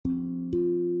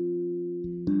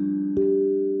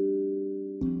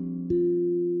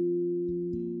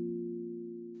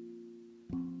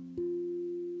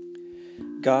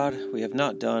God, we have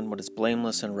not done what is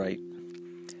blameless and right,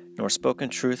 nor spoken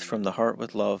truth from the heart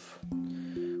with love.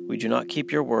 We do not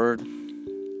keep your word,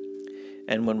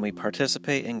 and when we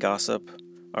participate in gossip,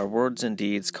 our words and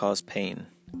deeds cause pain.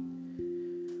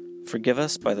 Forgive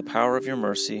us by the power of your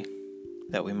mercy,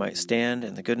 that we might stand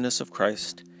in the goodness of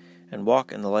Christ and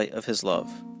walk in the light of his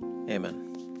love. Amen.